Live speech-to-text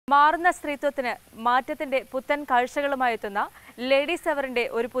മാറുന്ന സ്ത്രീത്വത്തിന് മാറ്റത്തിന്റെ പുത്തൻ കാഴ്ചകളുമായി എത്തുന്ന ലേഡീസ് അവറിന്റെ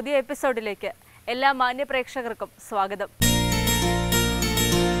ഒരു പുതിയ എപ്പിസോഡിലേക്ക് എല്ലാ മാന്യ പ്രേക്ഷകർക്കും സ്വാഗതം.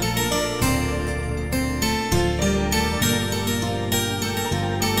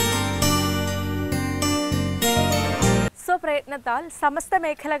 സ്വപ്രയത്നത്താൽ സമസ്ത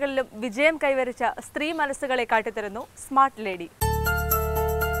മേഖലകളിലും വിജയം കൈവരിച്ച സ്ത്രീ മനസ്സുകളെ കാട്ടിത്തരുന്നു സ്മാർട്ട് ലേഡി.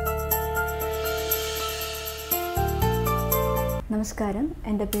 നമസ്കാരം,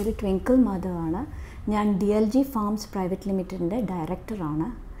 എൻ്റെ പേര് ട്വിങ്കിൾ മാധവാണ്. ഞാൻ DLG ഫാംസ് പ്രൈവറ്റ് ലിമിറ്റഡിൻ്റെ ഡയറക്ടറാണ്.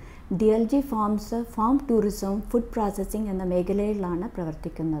 DLG farms farm tourism, food processing എന്ന മേഖലയിലാണ്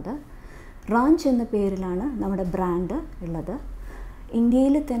പ്രവർത്തിക്കുന്നത്. റാഞ്ച് എന്ന പേരിലാണ് നമ്മുടെ ബ്രാൻഡ് ഉള്ളത്.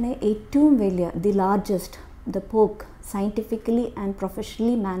 ഇന്ത്യയിൽ തന്നെ ഏറ്റവും വലിയ largest pork scientifically and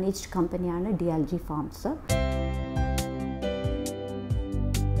professionally managed കമ്പനിയാണ് DLG ഫാംസ്.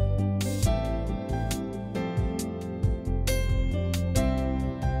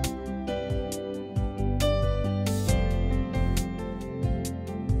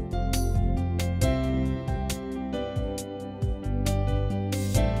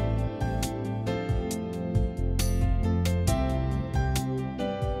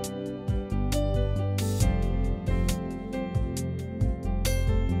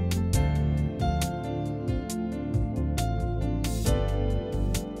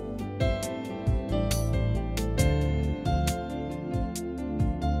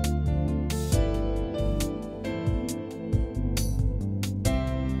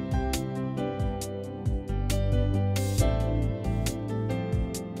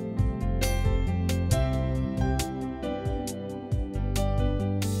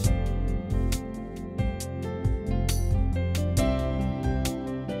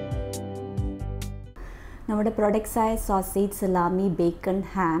 നമ്മുടെ പ്രൊഡക്ട്സായ സോസേജ്, സലാമി, ബേക്കൺ,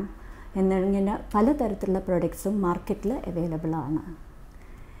 ഹാം എന്നിങ്ങനെ പലതരത്തിലുള്ള പ്രൊഡക്ട്സും മാർക്കറ്റിൽ അവൈലബിൾ ആണ്.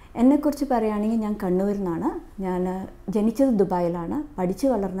 എന്നെക്കുറിച്ച് പറയുകയാണെങ്കിൽ ഞാൻ കണ്ണൂരിൽ നിന്നാണ്. ഞാൻ ജനിച്ചത് ദുബായിലാണ്, പഠിച്ചു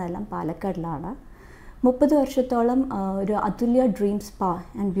വളർന്നതെല്ലാം പാലക്കാടിലാണ്. 30 വർഷത്തോളം ഒരു അതുല്യ dream spa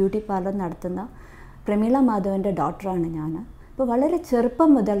and beauty parlour നടത്തുന്ന പ്രമീള മാധവൻ്റെ ഡോട്ടറാണ് ഞാൻ. അപ്പോൾ വളരെ ചെറുപ്പം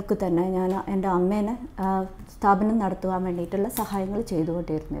മുതൽക്ക് തന്നെ ഞാൻ എൻ്റെ അമ്മേനെ സ്ഥാപനം നടത്തുവാൻ വേണ്ടിയിട്ടുള്ള സഹായങ്ങൾ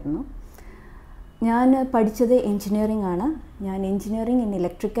ചെയ്തുകൊണ്ടിരുന്നിരുന്നു. ഞാൻ പഠിച്ചത് എൻജിനീയറിംഗ് ആണ്. ഞാൻ engineering in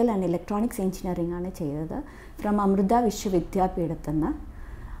electrical and electronics engineering ആണ് ചെയ്തത് ഫ്രം അമൃത വിശ്വവിദ്യാപീഠത്തിൽ നിന്ന്.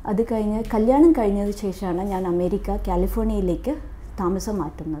 അത് കഴിഞ്ഞ് കല്യാണം കഴിഞ്ഞതിന് ശേഷമാണ് ഞാൻ കാലിഫോർണിയയിലേക്ക് താമസം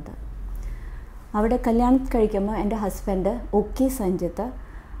മാറ്റുന്നത്. അവിടെ കല്യാണം കഴിക്കുമ്പോൾ എൻ്റെ ഹസ്ബൻഡ് OK സഞ്ജിത്ത്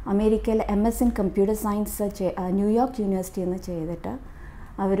അമേരിക്കയിൽ MS in computer science New York യൂണിവേഴ്സിറ്റിയിൽ നിന്ന് ചെയ്തിട്ട്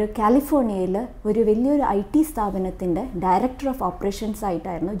അവർ കാലിഫോർണിയയിൽ ഒരു വലിയൊരു IT സ്ഥാപനത്തിൻ്റെ ഡയറക്ടർ ഓഫ് ഓപ്പറേഷൻസ്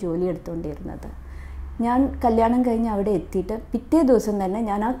ആയിട്ടായിരുന്നു ജോലി എടുത്തുകൊണ്ടിരുന്നത്. ഞാൻ കല്യാണം കഴിഞ്ഞ് അവിടെ എത്തിയിട്ട് പിറ്റേ ദിവസം തന്നെ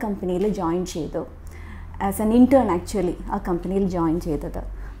ഞാൻ ആ കമ്പനിയിൽ ജോയിൻ ചെയ്തു. ആസ് എൻ ഇൻറ്റേൺ ആക്ച്വലി ആ കമ്പനിയിൽ ജോയിൻ ചെയ്തത്.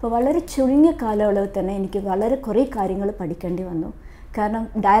 അപ്പോൾ വളരെ ചുരുങ്ങിയ കാലയളവിൽ തന്നെ എനിക്ക് കുറേ കാര്യങ്ങൾ പഠിക്കേണ്ടി വന്നു. കാരണം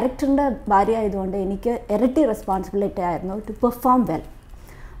ഡയറക്ടറിൻ്റെ ഭാര്യ ആയതുകൊണ്ട് എനിക്ക് ഇരട്ടി റെസ്പോൺസിബിലിറ്റി ആയിരുന്നു ടു പെർഫോം വെൽ.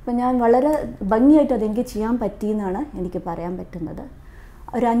 അപ്പോൾ ഞാൻ വളരെ ഭംഗിയായിട്ട് അതെനിക്ക് ചെയ്യാൻ പറ്റിയെന്നാണ് എനിക്ക് പറയാൻ പറ്റുന്നത്.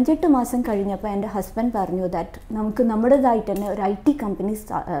 ഒരു 5-8 മാസം കഴിഞ്ഞപ്പോൾ എൻ്റെ ഹസ്ബൻഡ് പറഞ്ഞു ദാറ്റ് നമുക്ക് നമ്മുടേതായിട്ട് തന്നെ ഒരു IT കമ്പനി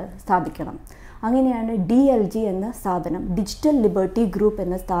സ്ഥാപിക്കണം. അങ്ങനെയാണ് DLG എന്ന സ്ഥാപനം, ഡിജിറ്റൽ ലിബർട്ടി ഗ്രൂപ്പ്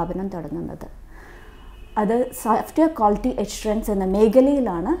എന്ന സ്ഥാപനം തുടങ്ങുന്നത്. അത് സോഫ്റ്റ്വെയർ ക്വാളിറ്റി അഷ്വറൻസ് എന്ന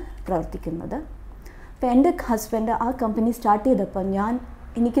മേഖലയിലാണ് പ്രവർത്തിക്കുന്നത്. അപ്പോൾ എൻ്റെ ഹസ്ബൻഡ് ആ കമ്പനി സ്റ്റാർട്ട് ചെയ്തപ്പോൾ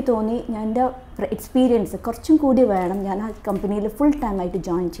എനിക്ക് തോന്നി എൻ്റെ എക്സ്പീരിയൻസ് കുറച്ചും കൂടി വേണം, ഞാൻ ആ കമ്പനിയിൽ ഫുൾ ടൈം ആയിട്ട്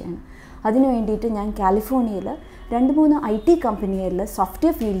ജോയിൻ ചെയ്യണം. അതിനു വേണ്ടിയിട്ട് ഞാൻ കാലിഫോർണിയയിൽ 2-3 IT കമ്പനികളിൽ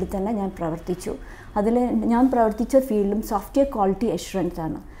സോഫ്റ്റ്വെയർ ഫീൽഡിൽ തന്നെ ഞാൻ പ്രവർത്തിച്ചു. അതിൽ ഞാൻ പ്രവർത്തിച്ച ഫീൽഡും സോഫ്റ്റ്വെയർ ക്വാളിറ്റി അഷ്വറൻസ്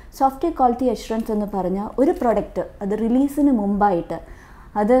ആണ്. സോഫ്റ്റ്വെയർ ക്വാളിറ്റി അഷ്വറൻസ് എന്ന് പറഞ്ഞാൽ ഒരു പ്രൊഡക്റ്റ് അത് റിലീസിന് മുമ്പായിട്ട്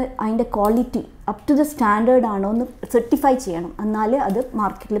അതിൻ്റെ quality up to the standard ആണോ എന്ന് സർട്ടിഫൈ ചെയ്യണം, എന്നാലേ അത്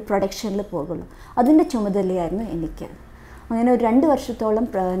മാർക്കറ്റിൽ പ്രൊഡക്ഷനിൽ പോകുള്ളൂ. അതിൻ്റെ ചുമതലയായിരുന്നു എനിക്ക്. അങ്ങനെ ഒരു 2 വർഷത്തോളം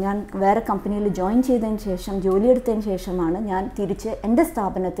ഞാൻ വേറെ കമ്പനിയിൽ ജോയിൻ ചെയ്തതിന് ശേഷം, ജോലിയെടുത്തതിന് ശേഷമാണ് ഞാൻ തിരിച്ച് എൻ്റെ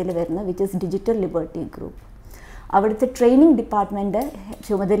സ്ഥാപനത്തിൽ വരുന്നത്, which is digital liberty group. അവിടുത്തെ ട്രെയിനിങ് ഡിപ്പാർട്ട്മെൻറ്റ്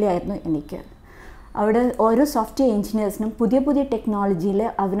ചുമതലയായിരുന്നു എനിക്ക്. അവിടെ ഓരോ സോഫ്റ്റ്വെയർ എഞ്ചിനീയേഴ്സിനും പുതിയ ടെക്നോളജിയിൽ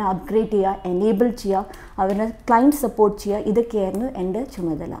അവനെ അപ്ഗ്രേഡ് ചെയ്യുക, എനേബിൾ ചെയ്യുക, അവനെ ക്ലയൻറ്റ് സപ്പോർട്ട് ചെയ്യുക, ഇതൊക്കെയായിരുന്നു എൻ്റെ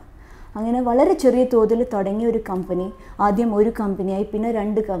ചുമതല. അങ്ങനെ വളരെ ചെറിയ തോതിൽ തുടങ്ങിയ ഒരു കമ്പനി ആദ്യം ഒരു കമ്പനിയായി, പിന്നെ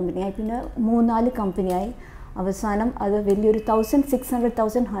 2 കമ്പനിയായി, പിന്നെ 3-4 കമ്പനിയായി. അവസാനം അത് വലിയൊരു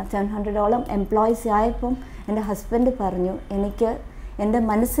 1600-1700ഓളം എംപ്ലോയീസ് ആയപ്പം എൻ്റെ ഹസ്ബൻഡ് പറഞ്ഞു, എൻ്റെ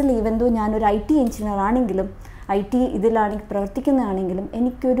മനസ്സിൽ ഈവൻ ദോ ഞാനൊരു IT എഞ്ചിനീയർ ആണെങ്കിലും IT ഇതിലാണെങ്കിൽ പ്രവർത്തിക്കുന്നതാണെങ്കിലും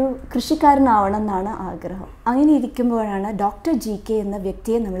എനിക്കൊരു കൃഷിക്കാരനാവണം എന്നാണ് ആഗ്രഹം. അങ്ങനെ ഇരിക്കുമ്പോഴാണ് ഡോക്ടർ GK എന്ന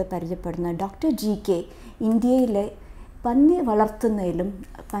വ്യക്തിയെ നമ്മൾ പരിചയപ്പെടുന്നത്. ഡോക്ടർ GK ഇന്ത്യയിലെ പന്നി വളർത്തുന്നതിലും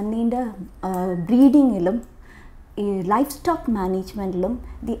പന്നീൻ്റെ ബ്രീഡിങ്ങിലും ഈ ലൈഫ് സ്റ്റോക്ക് മാനേജ്മെൻറ്റിലും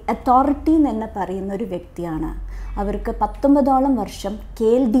ദി അതോറിറ്റി എന്ന് തന്നെ പറയുന്ന ഒരു വ്യക്തിയാണ്. അവർക്ക് 19ഓളം വർഷം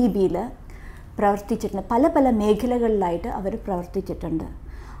KLDBയിൽ പ്രവർത്തിച്ചിട്ടുണ്ട്. പല പല മേഖലകളിലായിട്ട് അവർ പ്രവർത്തിച്ചിട്ടുണ്ട്.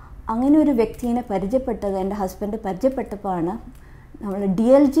 അങ്ങനെ ഒരു വ്യക്തിയെ പരിചയപ്പെട്ടത് എൻ്റെ ഹസ്ബൻഡ് പരിചയപ്പെട്ടപ്പോഴാണ് നമ്മൾ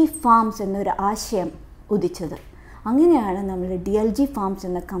DLG ഫാംസ് എന്നൊരു ആശയം ഉദിച്ചത്. അങ്ങനെയാണ് നമ്മൾ DLG ഫാംസ്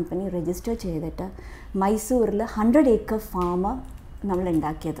എന്ന കമ്പനി രജിസ്റ്റർ ചെയ്തിട്ട് മൈസൂരിൽ 100 ഏക്കർ ഫാം നമ്മൾ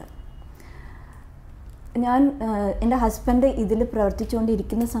ഉണ്ടാക്കിയത്. എൻ്റെ ഹസ്ബൻഡ് ഇതിൽ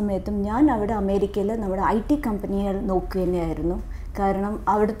പ്രവർത്തിച്ചുകൊണ്ടിരിക്കുന്ന സമയത്തും ഞാൻ അവിടെ അമേരിക്കയിൽ നമ്മുടെ IT കമ്പനികൾ നോക്കുക തന്നെയായിരുന്നു. കാരണം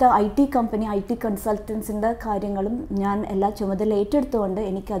അവിടുത്തെ IT കമ്പനി IT കൺസൾട്ടൻസിൻ്റെ കാര്യങ്ങളും ഞാൻ എല്ലാ ചുമതല ഏറ്റെടുത്തുകൊണ്ട്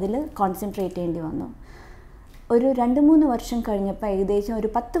എനിക്കതിൽ കോൺസെൻട്രേറ്റ് ചെയ്യേണ്ടി വന്നു. ഒരു 2-3 വർഷം കഴിഞ്ഞപ്പോൾ ഏകദേശം ഒരു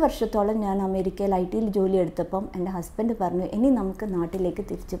 10 വർഷത്തോളം ഞാൻ അമേരിക്കയിൽ ITയിൽ ജോലി എടുത്തപ്പം എൻ്റെ ഹസ്ബൻഡ് പറഞ്ഞു, ഇനി നമുക്ക് നാട്ടിലേക്ക്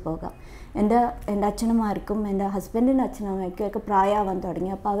തിരിച്ചു പോകാം. എൻ്റെ അച്ഛനമാർക്കും എൻ്റെ ഹസ്ബൻഡിൻ്റെ അച്ഛനമ്മയ്ക്കും ഒക്കെ പ്രായമാവാൻ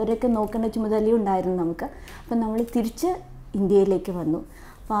തുടങ്ങി. അപ്പോൾ അവരൊക്കെ നോക്കേണ്ട ചുമതലയും ഉണ്ടായിരുന്നു നമുക്ക്. അപ്പം നമ്മൾ തിരിച്ച് ഇന്ത്യയിലേക്ക് വന്നു.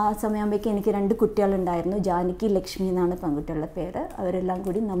 അപ്പോൾ ആ സമയമാകുമ്പോഴേക്കും എനിക്ക് 2 കുട്ടികളുണ്ടായിരുന്നു. ജാനകി, ലക്ഷ്മി എന്നാണ് പെൺകുട്ടികളുടെ പേര്. അവരെല്ലാം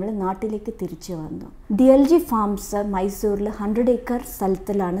കൂടി നമ്മൾ നാട്ടിലേക്ക് തിരിച്ചു വന്നു. DLG ഫാംസ് മൈസൂരിൽ 100 ഏക്കർ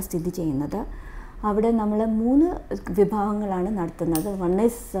സ്ഥലത്തിലാണ് സ്ഥിതി ചെയ്യുന്നത്. അവിടെ നമ്മൾ 3 വിഭാഗങ്ങളാണ് നടത്തുന്നത്. One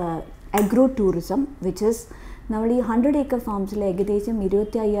is agro tourism, which is നമ്മൾ ഈ 100 ഏക്കർ ഫാംസിൽ ഏകദേശം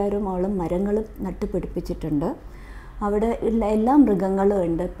 25,000ഓളം മരങ്ങൾ നട്ടുപിടിപ്പിച്ചിട്ടുണ്ട്. അവിടെ എല്ലാ മൃഗങ്ങളും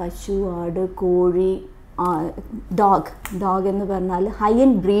ഉണ്ട്. പശു, ആട്, കോഴി, ഡോഗ് എന്ന് പറഞ്ഞാൽ high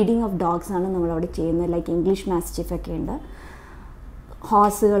end breeding of dogs ആണ് നമ്മളവിടെ ചെയ്യുന്നത്. ലൈക്ക് ഇംഗ്ലീഷ് മാസ്റ്റിഫ് ഒക്കെ ഉണ്ട്,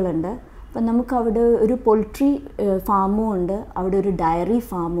 ഹോഴ്സുകളുണ്ട്. അപ്പം നമുക്കവിടെ ഒരു പോൾട്രി ഫാമും ഉണ്ട്, അവിടെ ഒരു ഡയറി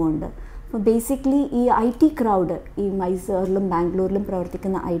ഫാമും ഉണ്ട്. അപ്പോൾ ബേസിക്കലി ഈ IT ക്രൗഡ്, ഈ മൈസൂരിലും ബാംഗ്ലൂരിലും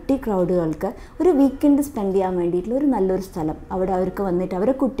പ്രവർത്തിക്കുന്ന IT ക്രൗഡുകൾക്ക് ഒരു വീക്കെൻഡ് സ്പെൻഡ് ചെയ്യാൻ വേണ്ടിയിട്ടുള്ള ഒരു നല്ലൊരു സ്ഥലം. അവിടെ അവർക്ക് വന്നിട്ട്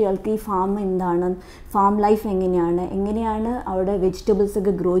അവരുടെ കുട്ടികൾക്ക് ഈ ഫാം എന്താണ്, ഫാം ലൈഫ് എങ്ങനെയാണ് അവിടെ വെജിറ്റബിൾസ്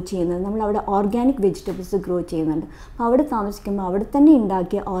ഒക്കെ ഗ്രോ ചെയ്യുന്നത്. നമ്മളവിടെ ഓർഗാനിക് വെജിറ്റബിൾസ് ഗ്രോ ചെയ്യുന്നുണ്ട്. അപ്പോൾ അവിടെ താമസിക്കുമ്പോൾ അവിടെ തന്നെ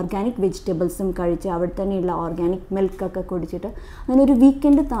ഉണ്ടാക്കിയ ഓർഗാനിക് വെജിറ്റബിൾസും കഴിച്ച് അവിടെ തന്നെയുള്ള ഓർഗാനിക് മിൽക്കൊക്കെ കുടിച്ചിട്ട് അങ്ങനെ ഒരു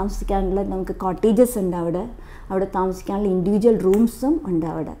വീക്കെൻഡ് താമസിക്കാനുള്ള നമുക്ക് കോട്ടേജസ് ഉണ്ട് അവിടെ താമസിക്കാനുള്ള ഇൻഡിവിജ്വൽ റൂംസും ഉണ്ട്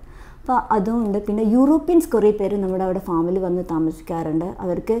അവിടെ. അപ്പോൾ അതുകൊണ്ട് പിന്നെ യൂറോപ്യൻസ് കുറേ പേര് നമ്മുടെ അവിടെ ഫാമിൽ വന്ന് താമസിക്കാറുണ്ട്.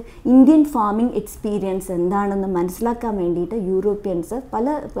 അവർക്ക് ഇന്ത്യൻ ഫാമിംഗ് എക്സ്പീരിയൻസ് എന്താണെന്ന് മനസ്സിലാക്കാൻ വേണ്ടിയിട്ട് യൂറോപ്യൻസ്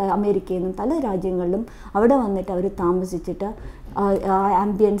അമേരിക്കയിൽ നിന്നും പല രാജ്യങ്ങളിലും അവിടെ വന്നിട്ട് അവർ താമസിച്ചിട്ട് ആ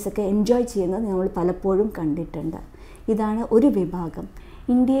ആംബിയൻസ് ഒക്കെ എൻജോയ് ചെയ്യുന്നത് നമ്മൾ പലപ്പോഴും കണ്ടിട്ടുണ്ട്. ഇതാണ് ഒരു വിഭാഗം.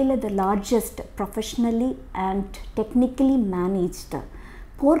 ഇന്ത്യയിലെ the largest professionally and technically managed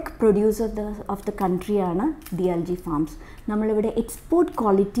pork producer of the കൺട്രിയാണ് DLG farms. നമ്മളിവിടെ എക്സ്പോർട്ട്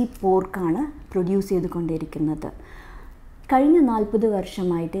ക്വാളിറ്റി പോർക്കാണ് പ്രൊഡ്യൂസ് ചെയ്തുകൊണ്ടിരിക്കുന്നത്. കഴിഞ്ഞ 40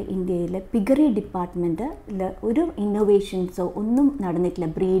 വർഷമായിട്ട് ഇന്ത്യയിലെ പിഗറി ഡിപ്പാർട്ട്മെൻറ്റിൽ ഒരു ഇന്നോവേഷൻസോ ഒന്നും നടന്നിട്ടില്ല,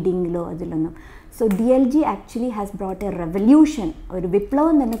 ബ്രീഡിങ്ങിലോ അതിലൊന്നും. So DLG actually has brought A revolution, ഒരു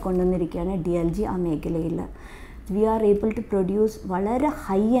വിപ്ലവം തന്നെ കൊണ്ടുവന്നിരിക്കുകയാണ് DLG ആ മേഖലയിൽ. V are able to produce വളരെ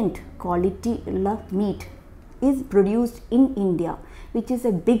ഹൈ എൻഡ് ക്വാളിറ്റി ഉള്ള meet is produced in India, which is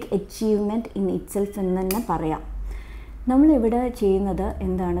A big achievement in itself എന്ന് തന്നെ പറയാം. നമ്മളിവിടെ ചെയ്യുന്നത്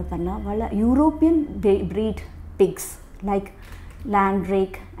എന്താണ് പറഞ്ഞാൽ European breed pigs like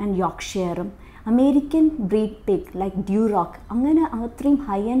ലാൻഡ്രേക്ക് and യോർക്ക്ഷയറും, American breed pig like ഡ്യൂറോക്ക്, അങ്ങനെ അത്രയും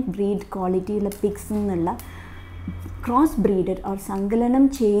ഹൈ ആൻഡ് ബ്രീഡ് ക്വാളിറ്റിയുള്ള പിഗ്സ് എന്നുള്ള ക്രോസ് ബ്രീഡഡ് ഓർ സങ്കലനം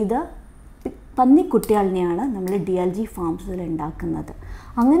ചെയ്ത പന്നിക്കുട്ടികളിനെയാണ് നമ്മൾ DLG ഫാംസിൽ ഉണ്ടാക്കുന്നത്.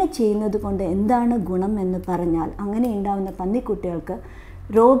 അങ്ങനെ ചെയ്യുന്നത് കൊണ്ട് എന്താണ് ഗുണം എന്ന് പറഞ്ഞാൽ, അങ്ങനെ ഉണ്ടാകുന്ന പന്നിക്കുട്ടികൾക്ക്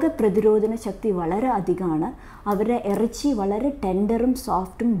രോഗപ്രതിരോധന ശക്തി വളരെ അധികമാണ്. അവരുടെ ഇറച്ചി വളരെ ടെൻഡറും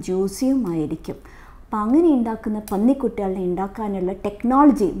സോഫ്റ്റും ജ്യൂസിയും ആയിരിക്കും. അപ്പം അങ്ങനെ ഉണ്ടാക്കുന്ന പന്നിക്കുട്ടികളെ ഉണ്ടാക്കാനുള്ള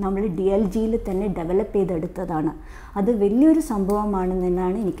ടെക്നോളജി നമ്മൾ DLGയിൽ തന്നെ ഡെവലപ്പ് ചെയ്തെടുത്തതാണ്. അത് വലിയൊരു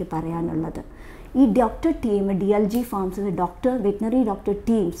സംഭവമാണെന്നാണ് എനിക്ക് പറയാനുള്ളത്. ഈ doctor team, DLG ഫാംസിലെ veterinary doctor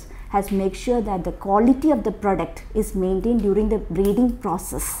teams has make sure that the quality of the product is maintained during the breeding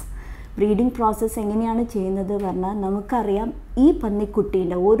process. Breeding process എങ്ങനെയാണ് ചെയ്യുന്നത് പറഞ്ഞാൽ, നമുക്കറിയാം ഈ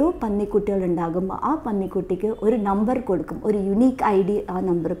പന്നിക്കുട്ടീൻ്റെ ഓരോ പന്നിക്കുട്ടികളുണ്ടാകുമ്പോൾ ആ പന്നിക്കുട്ടിക്ക് ഒരു നമ്പർ കൊടുക്കും, ഒരു യുണീക്ക് ID ആ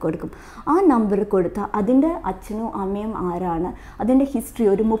നമ്പർ കൊടുക്കും. ആ നമ്പർ കൊടുത്താൽ അതിൻ്റെ അച്ഛനും അമ്മയും ആരാണ്, അതിൻ്റെ ഹിസ്റ്ററി,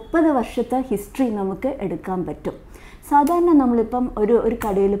 ഒരു 30 വർഷത്തെ ഹിസ്റ്ററി നമുക്ക് എടുക്കാൻ പറ്റും. സാധാരണ നമ്മളിപ്പം ഒരു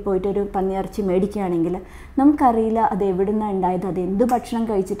കടയിൽ പോയിട്ട് ഒരു പന്നിയിറച്ചി മേടിക്കുകയാണെങ്കിൽ നമുക്കറിയില്ല അത് എവിടെ നിന്നാണ് ഉണ്ടായത്, അത് എന്ത് ഭക്ഷണം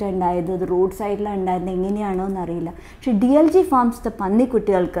കഴിച്ചിട്ടാണ് ഉണ്ടായത്, അത് റോഡ് സൈഡിലാണ് ഉണ്ടായത്, എങ്ങനെയാണോ എന്നറിയില്ല. പക്ഷേ DLG ഫാംസിലെ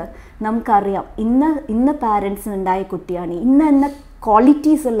പന്നിക്കുട്ടികൾക്ക് നമുക്കറിയാം ഇന്ന പാരൻസിന് ഉണ്ടായ കുട്ടിയാണ്, ഇന്ന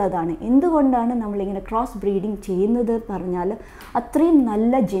ക്വാളിറ്റീസ് ഉള്ളതാണ്. എന്തുകൊണ്ടാണ് നമ്മളിങ്ങനെ ക്രോസ് ബ്രീഡിങ് ചെയ്യുന്നത് പറഞ്ഞാൽ, അത്രയും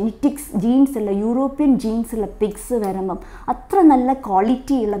നല്ല ജീൻസ് ഉള്ള യൂറോപ്യൻ ജീൻസ് ഉള്ള പിഗ്സ് വരുമ്പം അത്ര നല്ല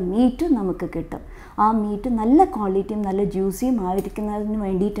ക്വാളിറ്റിയുള്ള മീറ്റ് നമുക്ക് കിട്ടും. ആ മീറ്റ് നല്ല ക്വാളിറ്റിയും നല്ല ജ്യൂസിയും ആയിരിക്കുന്നതിന്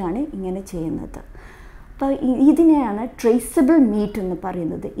വേണ്ടിയിട്ടാണ് ഇങ്ങനെ ചെയ്യുന്നത്. അപ്പോൾ ഇതിനെയാണ് ട്രേസബിൾ മീറ്റ് എന്ന്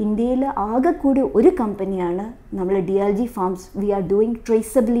പറയുന്നത്. ഇന്ത്യയിൽ ആകെ കൂടി ഒരു കമ്പനിയാണ് നമ്മൾ DLG farms. V are doing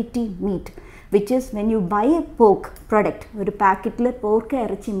traceability meet, which is when you by A pork product, ഒരു പാക്കറ്റിൽ പോർക്ക്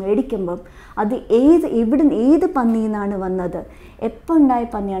ഇറച്ചി മേടിക്കുമ്പം അത് ഏത് പന്നിയിൽ നിന്നാണ് വന്നത്, എപ്പോൾ ഉണ്ടായ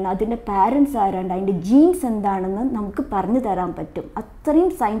പന്നിയാണ്, അതിൻ്റെ പാരൻസ് ആരാണ്ട്, അതിൻ്റെ ജീൻസ് എന്താണെന്ന് നമുക്ക് പറഞ്ഞു തരാൻ പറ്റും. അത്രയും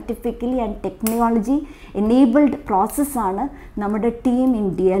സയൻറ്റിഫിക്കലി ആൻഡ് ടെക്നോളജി എനേബിൾഡ് പ്രോസസ്സാണ് നമ്മുടെ ടീം ഇൻ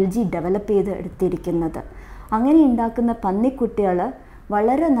DLG ഡെവലപ്പ് ചെയ്ത് എടുത്തിരിക്കുന്നത്. അങ്ങനെ ഉണ്ടാക്കുന്ന പന്നിക്കുട്ടികൾ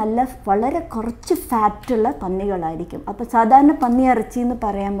വളരെ കുറച്ച് ഫാറ്റുള്ള പന്നികളായിരിക്കും. അപ്പോൾ സാധാരണ പന്നി ഇറച്ചി എന്ന്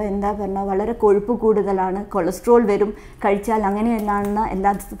പറയുമ്പോൾ എന്താ പറഞ്ഞാൽ വളരെ കൊഴുപ്പ് കൂടുതലാണ്, കൊളസ്ട്രോൾ വരും കഴിച്ചാൽ, അങ്ങനെയല്ലാണെന്ന്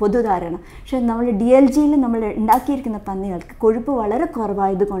എല്ലാ പൊതുധാരണ. പക്ഷേ നമ്മൾ DLGയിൽ നമ്മൾ ഉണ്ടാക്കിയിരിക്കുന്ന പന്നികൾക്ക് കൊഴുപ്പ് വളരെ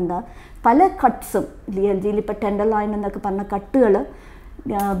കുറവായതുകൊണ്ട് പല കട്ട്സും DLGയിൽ ഇപ്പോൾ ടെൻഡർ ലൈൻ എന്നൊക്കെ പറഞ്ഞ കട്ടുകൾ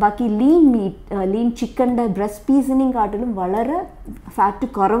ബാക്കി ലീൻ ചിക്കൻ്റെ ബ്രസ്റ്റ് പീസിനെയും കാട്ടിലും വളരെ ഫാറ്റ്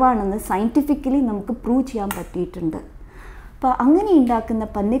കുറവാണെന്ന് സയൻറ്റിഫിക്കലി നമുക്ക് പ്രൂവ് ചെയ്യാൻ പറ്റിയിട്ടുണ്ട്. അപ്പോൾ അങ്ങനെ ഉണ്ടാക്കുന്ന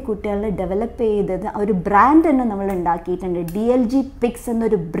പന്നിക്കുട്ടികളെ ഡെവലപ്പ് ചെയ്തത് ഒരു ബ്രാൻഡ് തന്നെ നമ്മൾ ഉണ്ടാക്കിയിട്ടുണ്ട്. DLG പിഗ്സ്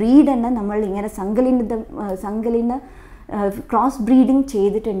എന്നൊരു ബ്രീഡ് തന്നെ നമ്മൾ ഇങ്ങനെ സങ്കലിന് ക്രോസ് ബ്രീഡിങ്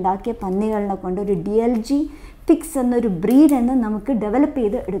ചെയ്തിട്ട് ഉണ്ടാക്കിയ പന്നികളെ കൊണ്ട് ഒരു DLG പിഗ്സ് എന്നൊരു ബ്രീഡ് തന്നെ നമുക്ക് ഡെവലപ്പ്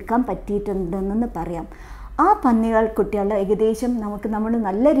ചെയ്ത് എടുക്കാൻ പറ്റിയിട്ടുണ്ടെന്ന് പറയാം. ആ കുട്ടികളെ ഏകദേശം നമ്മൾ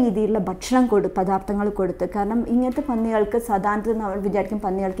നല്ല രീതിയിലുള്ള പദാർത്ഥങ്ങൾ കൊടുത്ത്, കാരണം ഇങ്ങനത്തെ പന്നികൾക്ക് സാധാരണ നമ്മൾ വിചാരിക്കും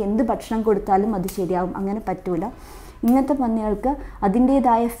പന്നികൾക്ക് എന്ത് ഭക്ഷണം കൊടുത്താലും അത് ശരിയാവും, അങ്ങനെ പറ്റൂല. ഇങ്ങനത്തെ പന്നികൾക്ക്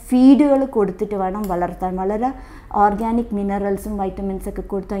അതിൻ്റേതായ ഫീഡുകൾ കൊടുത്തിട്ട് വേണം വളർത്താൻ. വളരെ ഓർഗാനിക് മിനറൽസും വൈറ്റമിൻസൊക്കെ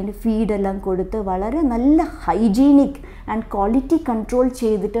കൊടുത്ത് അതിൻ്റെ ഫീഡെല്ലാം കൊടുത്ത് വളരെ നല്ല ഹൈജീനിക് ആൻഡ് ക്വാളിറ്റി കൺട്രോൾ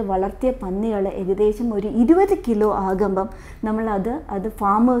ചെയ്തിട്ട് വളർത്തിയ പന്നികൾ ഏകദേശം ഒരു 20 കിലോ ആകുമ്പം നമ്മളത്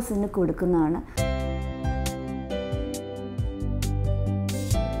ഫാമേഴ്സിന് കൊടുക്കുന്നതാണ്.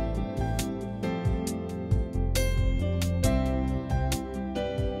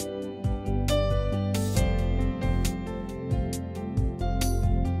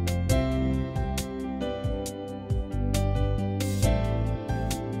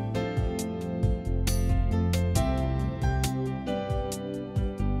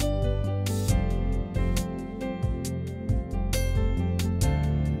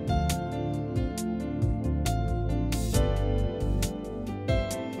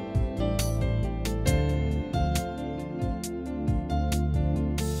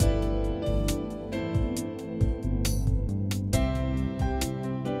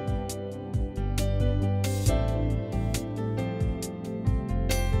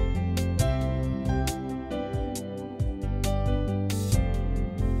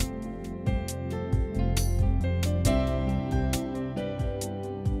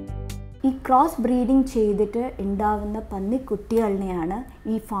 ഈ ക്രോസ് ബ്രീഡിങ് ചെയ്തിട്ട് ഉണ്ടാവുന്ന പന്നിക്കുട്ടികളെയാണ്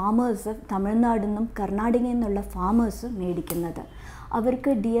ഈ ഫാമേഴ്സ് തമിഴ്നാടിൽ നിന്നും കർണാടകയിൽ നിന്നുള്ള ഫാമേഴ്സ് മേടിക്കുന്നത്.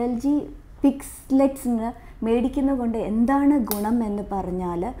 അവർക്ക് DLG പിഗ്ലെറ്റ്സിന് മേടിക്കുന്നത് കൊണ്ട് എന്താണ് ഗുണം എന്ന്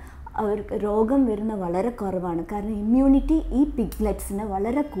പറഞ്ഞാൽ അവർക്ക് രോഗം വരുന്ന വളരെ കുറവാണ്. കാരണം ഇമ്മ്യൂണിറ്റി ഈ പിഗ്ലെറ്റ്സിന്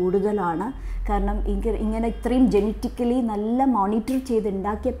വളരെ കൂടുതലാണ്. കാരണം ഇങ്ങനെ ഇത്രയും ജനറ്റിക്കലി നല്ല മോണിറ്റർ ചെയ്ത്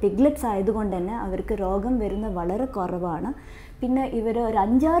ഉണ്ടാക്കിയ പിഗ്ലെറ്റ്സ് ആയതുകൊണ്ട് തന്നെ അവർക്ക് രോഗം വരുന്ന വളരെ കുറവാണ്. പിന്നെ ഇവർ ഒരു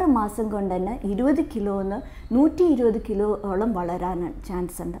 5-6 മാസം കൊണ്ട് തന്നെ 20 കിലോന്ന് 120 കിലോയോളം വളരാൻ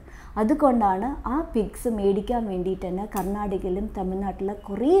ചാൻസ് ഉണ്ട്. അതുകൊണ്ടാണ് ആ പിഗ്സ് മേടിക്കാൻ വേണ്ടിയിട്ട് തന്നെ കർണാടകയിലും തമിഴ്നാട്ടിലെ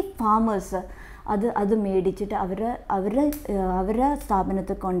കുറേ ഫാമേഴ്സ് അത് മേടിച്ചിട്ട് അവരുടെ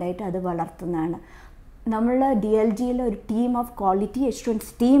സ്ഥാപനത്തിൽ കൊണ്ടുപോയിട്ട് അത് വളർത്തുന്നതാണ്. നമ്മൾ DLGയിൽ ഒരു team of quality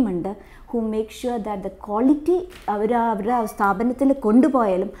assurance team ഉണ്ട്, who make sure that the quality അവരുടെ സ്ഥാപനത്തിൽ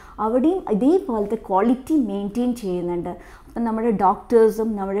കൊണ്ടുപോയാലും അവിടെയും ഇതേപോലത്തെ ക്വാളിറ്റി മെയിൻറ്റെയിൻ ചെയ്യുന്നുണ്ട്. അപ്പം നമ്മുടെ ഡോക്ടേഴ്സും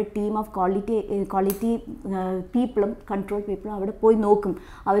നമ്മുടെ ടീം ഓഫ് ക്വാളിറ്റി പീപ്പിളും കൺട്രോൾ പീപ്പിളും അവിടെ പോയി നോക്കും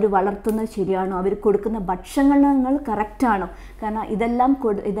അവർ വളർത്തുന്നത് ശരിയാണോ, അവർ കൊടുക്കുന്ന ഭക്ഷണങ്ങൾ കറക്റ്റാണോ. കാരണം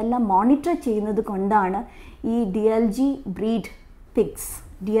ഇതെല്ലാം മോണിറ്റർ ചെയ്യുന്നത് കൊണ്ടാണ് ഈ DLG ബ്രീഡ്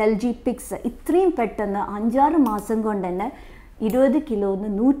DLG പിഗ്സ് ഇത്രയും പെട്ടെന്ന് 5-6 മാസം കൊണ്ട് തന്നെ 20 കിലോന്ന്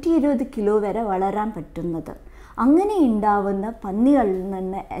 120 കിലോ വരെ വളരാൻ പറ്റുന്നത്. അങ്ങനെ ഉണ്ടാവുന്ന പന്നികളിൽ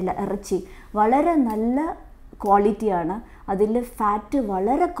നിന്ന് ഇറച്ചി വളരെ നല്ല ക്വാളിറ്റിയാണ്, അതിൽ ഫാറ്റ്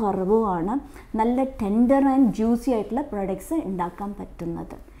വളരെ കുറവുമാണ്, നല്ല ടെൻഡർ ആൻഡ് ജ്യൂസി ആയിട്ടുള്ള പ്രൊഡക്ട്സ് ഉണ്ടാക്കാൻ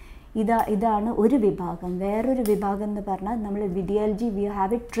പറ്റുന്നത്. ഇതാണ് ഒരു വിഭാഗം. വേറൊരു വിഭാഗം എന്ന് പറഞ്ഞാൽ നമ്മൾ DLG we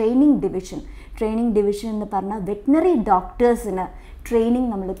have A training division എന്ന് പറഞ്ഞാൽ വെറ്റിനറി ഡോക്ടേഴ്സിന് ട്രെയിനിങ്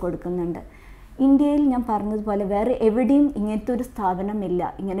നമ്മൾ കൊടുക്കുന്നുണ്ട്. ഇന്ത്യയിൽ ഞാൻ പറഞ്ഞതുപോലെ വേറെ എവിടെയും ഇങ്ങനത്തെ ഒരു സ്ഥാപനമില്ല.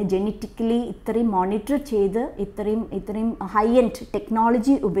 ഇങ്ങനെ ജനറ്റിക്കലി ഇത്രയും മോണിറ്റർ ചെയ്ത് ഇത്രയും ഹൈ എൻഡ്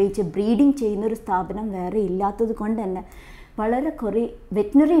ടെക്നോളജി ഉപയോഗിച്ച് ബ്രീഡിങ് ചെയ്യുന്ന ഒരു സ്ഥാപനം വേറെ ഇല്ലാത്തത് കൊണ്ട് തന്നെ വളരെ കുറേ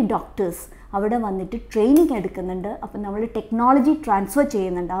വെറ്റിനറി ഡോക്ടേഴ്സ് അവിടെ വന്നിട്ട് ട്രെയിനിങ് എടുക്കുന്നുണ്ട്. അപ്പം നമ്മൾ ടെക്നോളജി ട്രാൻസ്ഫർ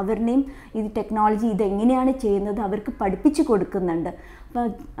ചെയ്യുന്നുണ്ട്, അവരുടെയും ടെക്നോളജി ഇതെങ്ങനെയാണ് ചെയ്യുന്നത് അവർക്ക് പഠിപ്പിച്ച് കൊടുക്കുന്നുണ്ട്. അപ്പോൾ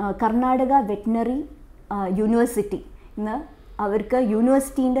കർണാടക വെറ്റിനറി യൂണിവേഴ്സിറ്റി ഇന്ന് അവർക്ക്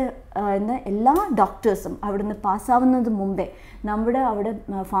യൂണിവേഴ്സിറ്റീൻ്റെ എല്ലാ ഡോക്ടേഴ്സും അവിടുന്ന് പാസ്സാവുന്നത് മുമ്പേ അവിടെ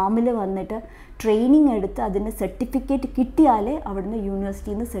ഫാമിൽ വന്നിട്ട് ട്രെയിനിങ് എടുത്ത് അതിന് സർട്ടിഫിക്കറ്റ് കിട്ടിയാലേ അവിടുന്ന്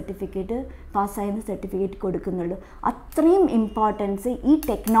യൂണിവേഴ്സിറ്റിയിൽ നിന്ന് സർട്ടിഫിക്കറ്റ് പാസ്സായെന്ന് സർട്ടിഫിക്കറ്റ് കൊടുക്കുന്നുള്ളൂ. അത്രയും ഇമ്പോർട്ടൻസ് ഈ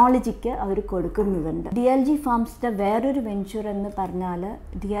ടെക്നോളജിക്ക് അവർ കൊടുക്കുന്നുണ്ട്. DLG ഫാംസിൻ്റെ വേറൊരു വെഞ്ചർ എന്ന് പറഞ്ഞാൽ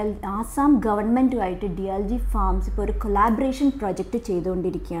ആസാം ഗവൺമെൻറ്റുമായിട്ട് DLG ഫാംസ് ഇപ്പോൾ ഒരു കൊളാബറേഷൻ പ്രൊജക്റ്റ്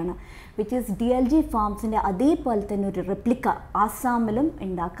ചെയ്തുകൊണ്ടിരിക്കുകയാണ്. വിച്ച് ഈസ് DLG ഫാംസിൻ്റെ അതേപോലെ തന്നെ ഒരു റെപ്ലിക്ക ആസാമിലും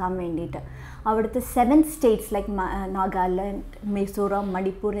ഉണ്ടാക്കാൻ വേണ്ടിയിട്ട് അവിടുത്തെ 7 സ്റ്റേറ്റ്സ് ലൈക്ക് നാഗാലാൻഡ്, മിസോറാം,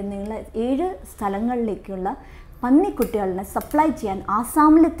 മണിപ്പൂർ എന്നിങ്ങനെ 7 സ്ഥലങ്ങളിലേക്കുള്ള പന്നിക്കുട്ടികളെ സപ്ലൈ ചെയ്യാൻ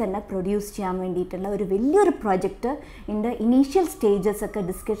ആസാമിൽ തന്നെ പ്രൊഡ്യൂസ് ചെയ്യാൻ വേണ്ടിയിട്ടുള്ള ഒരു വലിയൊരു പ്രോജക്റ്റ് ഇനീഷ്യൽ സ്റ്റേജസ് ഒക്കെ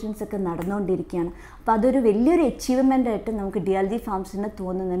ഡിസ്കഷൻസ് ഒക്കെ നടന്നുകൊണ്ടിരിക്കുകയാണ്. അപ്പോൾ അതൊരു വലിയൊരു അച്ചീവ്മെൻ്റ് ആയിട്ട് നമുക്ക് DLG ഫാംസിന്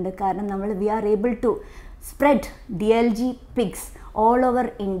തോന്നുന്നുണ്ട്. കാരണം V are able to spread DLG pigs all over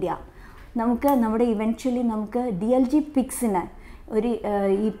India. നമ്മുടെ ഇവൻച്വലി നമുക്ക് DLG പിഗ്സിന്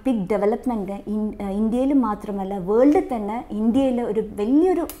ഈ പിഗ് ഡെവലപ്മെൻറ്റ് ഇന്ത്യയിൽ മാത്രമല്ല വേൾഡിൽ തന്നെ ഇന്ത്യയിൽ ഒരു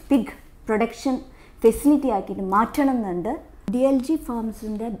വലിയൊരു പിഗ് പ്രൊഡക്ഷൻ ഫെസിലിറ്റി ആക്കിയിട്ട് മാറ്റണം എന്നുണ്ട്. DLG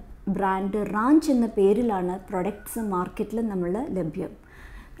ഫാംസിൻ്റെ ബ്രാൻഡ് റാഞ്ച് എന്ന പേരിലാണ് പ്രൊഡക്ട്സ് മാർക്കറ്റിൽ നമ്മൾ ലഭ്യം.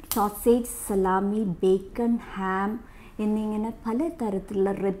 സോസേജ്, സലാമി, ബേക്കൺ, ഹാം എന്നിങ്ങനെ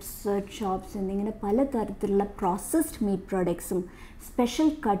പലതരത്തിലുള്ള റിബ്സ്, ചോപ്സ് എന്നിങ്ങനെ പലതരത്തിലുള്ള processed meet പ്രോഡക്ട്സും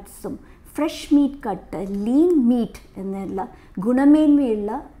special കട്ട്സും fresh meet cut, lean meet എന്നുള്ള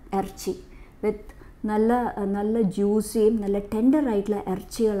ഗുണമേന്മയുള്ള ഇറച്ചി വിത്ത് നല്ല ജ്യൂസിയും നല്ല ടെൻഡറായിട്ടുള്ള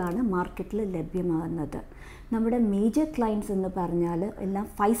ഇറച്ചികളാണ് മാർക്കറ്റിൽ ലഭ്യമാകുന്നത്. നമ്മുടെ മേജർ ക്ലയൻറ്റ്സ് എന്ന് പറഞ്ഞാൽ എല്ലാം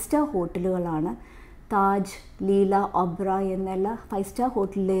 5 സ്റ്റാർ ഹോട്ടലുകളാണ്. താജ്, ലീല, ഒബ്റോയ് എന്നുള്ള 5 സ്റ്റാർ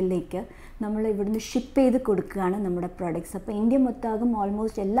ഹോട്ടലിലേക്ക് നമ്മൾ ഇവിടുന്ന് ഷിപ്പ് ചെയ്ത് കൊടുക്കുകയാണ് നമ്മുടെ പ്രോഡക്റ്റ്സ്. അപ്പോൾ ഇന്ത്യ മൊത്തമാകും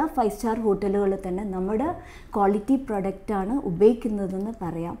ഓൾമോസ്റ്റ് എല്ലാ 5 സ്റ്റാർ ഹോട്ടലുകളിൽ തന്നെ നമ്മുടെ ക്വാളിറ്റി പ്രൊഡക്റ്റാണ് ഉപയോഗിക്കുന്നതെന്ന്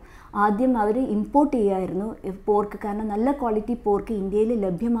പറയാം. ആദ്യം അവർ ഇമ്പോർട്ട് ചെയ്യുമായിരുന്നു പോർക്ക്, കാരണം നല്ല ക്വാളിറ്റി പോർക്ക് ഇന്ത്യയിൽ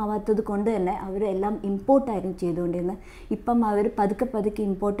ലഭ്യമാവാത്തത് കൊണ്ട് തന്നെ അവരെല്ലാം ഇമ്പോർട്ടായിരുന്നു ചെയ്തുകൊണ്ടിരുന്നത്. ഇപ്പം അവർ പതുക്കെ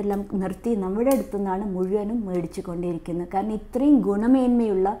ഇമ്പോർട്ടെല്ലാം നിർത്തി നമ്മുടെ അടുത്തു നിന്നാണ് മുഴുവനും മേടിച്ചു കൊണ്ടിരിക്കുന്നത്. കാരണം ഇത്രയും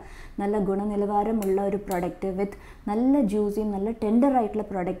ഗുണമേന്മയുള്ള നല്ല ഗുണനിലവാരമുള്ള ഒരു പ്രൊഡക്റ്റ് വിത്ത് നല്ല ജ്യൂസിയും നല്ല ടെൻഡറായിട്ടുള്ള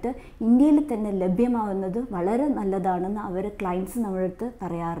പ്രൊഡക്റ്റ് ഇന്ത്യയിൽ തന്നെ ലഭ്യമാവുന്നത് വളരെ നല്ലതാണെന്ന് അവർ ക്ലയൻറ്റ്സ് നമ്മുടെ അടുത്ത്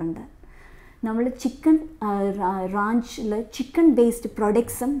പറയാറുണ്ട്. നമ്മൾ റാഞ്ചിൽ ചിക്കൻ ബേസ്ഡ്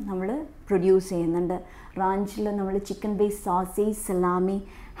പ്രൊഡക്ട്സും നമ്മൾ പ്രൊഡ്യൂസ് ചെയ്യുന്നുണ്ട്. റാഞ്ചിൽ നമ്മൾ chicken based sausage, Salami,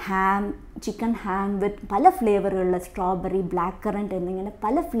 Ham, chicken Ham വിത്ത് പല ഫ്ലേവറുള്ള സ്ട്രോബെറി, ബ്ലാക്ക് കറൻറ്റ് എന്നിങ്ങനെ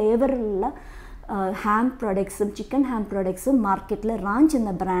പല ഫ്ലേവറിലുള്ള ഹാം പ്രൊഡക്ട്സും ചിക്കൻ ഹാം പ്രൊഡക്ട്സും മാർക്കറ്റിൽ റാഞ്ച്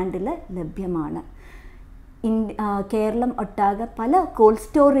എന്ന ബ്രാൻഡിൽ ലഭ്യമാണ്. കേരളം ഒട്ടാകെ പല കോൾഡ്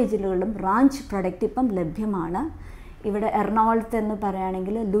സ്റ്റോറേജിലും റാഞ്ച് പ്രൊഡക്റ്റ് ഇപ്പം ലഭ്യമാണ്. ഇവിടെ എറണാകുളത്ത് എന്ന്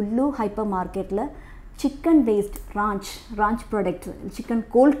പറയുകയാണെങ്കിൽ ലുല്ലു ഹൈപ്പർ മാർക്കറ്റിൽ chicken based റാഞ്ച് products, chicken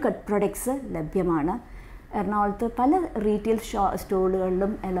called cut products ലഭ്യമാണ്. എറണാകുളത്ത് പല റീറ്റെയിൽ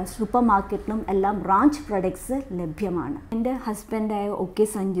സ്റ്റോറുകളിലും എല്ലാ സൂപ്പർ മാർക്കറ്റിലും എല്ലാം റാഞ്ച് പ്രൊഡക്ട്സ് ലഭ്യമാണ്. എൻ്റെ ഹസ്ബൻഡായ OK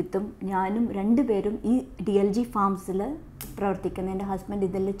സഞ്ജിത്തും ഞാനും 2 പേരും ഈ DLG ഫാംസിൽ പ്രവർത്തിക്കുന്നത്. എൻ്റെ ഹസ്ബൻഡ്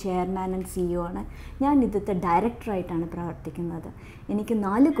ഇതിൽ ചെയർമാൻ ആൻഡ് CEO ആണ്. ഞാൻ ഇതിലത്തെ ഡയറക്ടറായിട്ടാണ് പ്രവർത്തിക്കുന്നത്. എനിക്ക്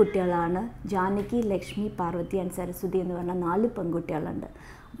 4 കുട്ടികളാണ്. ജാനകി, ലക്ഷ്മി, പാർവതി ആൻഡ് സരസ്വതി എന്ന് പറഞ്ഞാൽ 4 പെൺകുട്ടികളുണ്ട്.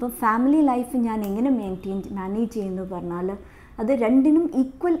 അപ്പം ഫാമിലി ലൈഫ് ഞാൻ എങ്ങനെ മാനേജ് ചെയ്യുന്നു പറഞ്ഞാൽ അത് രണ്ടിനും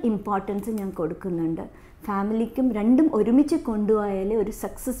ഈക്വൽ ഇമ്പോർട്ടൻസ് ഞാൻ കൊടുക്കുന്നുണ്ട്. ഫാമിലിക്കും രണ്ടും ഒരുമിച്ച് കൊണ്ടുപോയാലേ ഒരു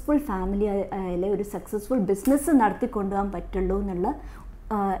സക്സസ്ഫുൾ ഫാമിലി ആയാലേ ഒരു സക്സസ്ഫുൾ ബിസിനസ് നടത്തി കൊണ്ടുപോകാൻ പറ്റുള്ളൂ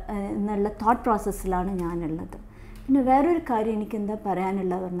എന്നുള്ള തോട്ട് പ്രോസസ്സിലാണ് ഞാനുള്ളത്. പിന്നെ വേറൊരു കാര്യം എനിക്ക് എന്താ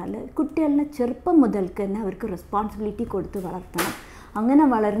പറയാനുള്ളത് പറഞ്ഞാൽ കുട്ടികളെ ചെറുപ്പം മുതൽക്ക് തന്നെ അവർക്ക് റെസ്പോൺസിബിലിറ്റി കൊടുത്ത് വളർത്തണം. അങ്ങനെ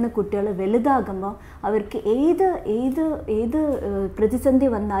വളരുന്ന കുട്ടികൾ വലുതാകുമ്പോൾ അവർക്ക് ഏത് പ്രതിസന്ധി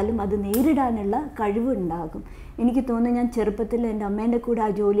വന്നാലും അത് നേരിടാനുള്ള കഴിവുണ്ടാകും. എനിക്ക് തോന്നുന്നു ഞാൻ ചെറുപ്പത്തിൽ എൻ്റെ അമ്മേൻ്റെ കൂടെ ആ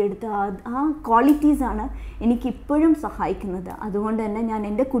ജോലിയെടുത്ത് ആ ക്വാളിറ്റീസാണ് എനിക്കിപ്പോഴും സഹായിക്കുന്നത്. അതുകൊണ്ട് തന്നെ ഞാൻ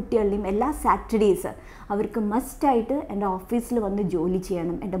എൻ്റെ കുട്ടികളെയും എല്ലാ സാറ്റർഡേയ്സ് അവർക്ക് മസ്റ്റായിട്ട് എൻ്റെ ഓഫീസിൽ വന്ന് ജോലി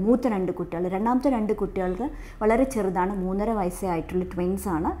ചെയ്യണം. എൻ്റെ മൂത്ത 2 കുട്ടികൾ, രണ്ടാമത്തെ 2 കുട്ടികൾക്ക് വളരെ ചെറുതാണ്, 3.5 വയസ്സേ ആയിട്ടുള്ള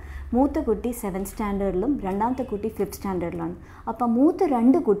ട്വിൻസാണ്. മൂത്ത കുട്ടി 7th സ്റ്റാൻഡേർഡിലും രണ്ടാമത്തെ കുട്ടി 5th സ്റ്റാൻഡേർഡിലാണ്. അപ്പം മൂത്ത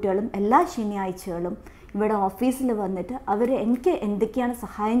 2 കുട്ടികളും എല്ലാ ശനിയാഴ്ചകളും ഇവിടെ ഓഫീസിൽ വന്നിട്ട് എനിക്ക് എന്തൊക്കെയാണ്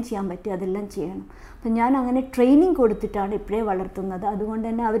സഹായം ചെയ്യാൻ പറ്റുക അതെല്ലാം ചെയ്യണം. അപ്പം ഞാൻ അങ്ങനെ ട്രെയിനിങ് കൊടുത്തിട്ടാണ് ഇപ്പോഴേ വളർത്തുന്നത്. അതുകൊണ്ട്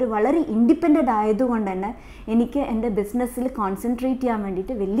തന്നെ അവർ വളരെ ഇൻഡിപെൻഡൻ്റ് ആയതുകൊണ്ട് തന്നെ എനിക്ക് എൻ്റെ ബിസിനസ്സിൽ കോൺസെൻട്രേറ്റ് ചെയ്യാൻ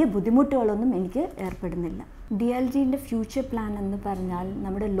വേണ്ടിയിട്ട് വലിയ ബുദ്ധിമുട്ടുകളൊന്നും എനിക്ക് ഏർപ്പെടുന്നില്ല. DLGൻ്റെ ഫ്യൂച്ചർ പ്ലാൻ എന്ന് പറഞ്ഞാൽ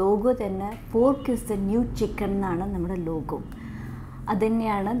നമ്മുടെ ലോഗോ തന്നെ pork is the new chicken എന്നാണ് നമ്മുടെ ലോഗോ.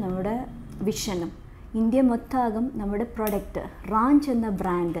 അതുതന്നെയാണ് നമ്മുടെ വിഷനും. ഇന്ത്യ മൊത്തമാകും നമ്മുടെ പ്രൊഡക്റ്റ് റാഞ്ച് എന്ന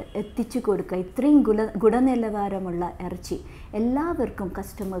ബ്രാൻഡ് എത്തിച്ചു കൊടുക്കുക. ഇത്രയും ഗുണനിലവാരമുള്ള ഇറച്ചി എല്ലാവർക്കും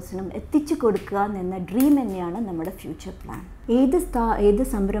കസ്റ്റമേഴ്സിനും എത്തിച്ചു കൊടുക്കുക എന്ന ഡ്രീം തന്നെയാണ് നമ്മുടെ ഫ്യൂച്ചർ പ്ലാൻ. ഏത്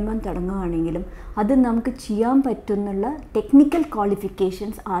സംരംഭം തുടങ്ങുകയാണെങ്കിലും അത് നമുക്ക് ചെയ്യാൻ പറ്റുന്നുള്ള ടെക്നിക്കൽ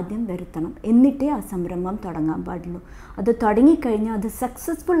ക്വാളിഫിക്കേഷൻസ് ആദ്യം വരുത്തണം, എന്നിട്ടേ ആ സംരംഭം തുടങ്ങാൻ പാടുള്ളൂ. അത് തുടങ്ങിക്കഴിഞ്ഞാൽ അത്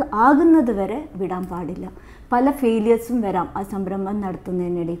സക്സസ്ഫുൾ ആകുന്നത് വരെ വിടാൻ പാടില്ല. പല ഫെയിലിയേഴ്സും വരാം ആ സംരംഭം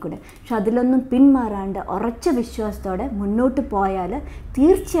നടത്തുന്നതിനിടയിൽ കൂടെ. പക്ഷെ അതിലൊന്നും പിന്മാറാണ്ട് ഉറച്ച വിശ്വാസത്തോടെ മുന്നോട്ട് പോയാൽ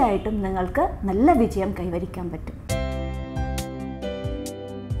തീർച്ചയായിട്ടും നിങ്ങൾക്ക് നല്ല വിജയം കൈവരിക്കാൻ പറ്റും.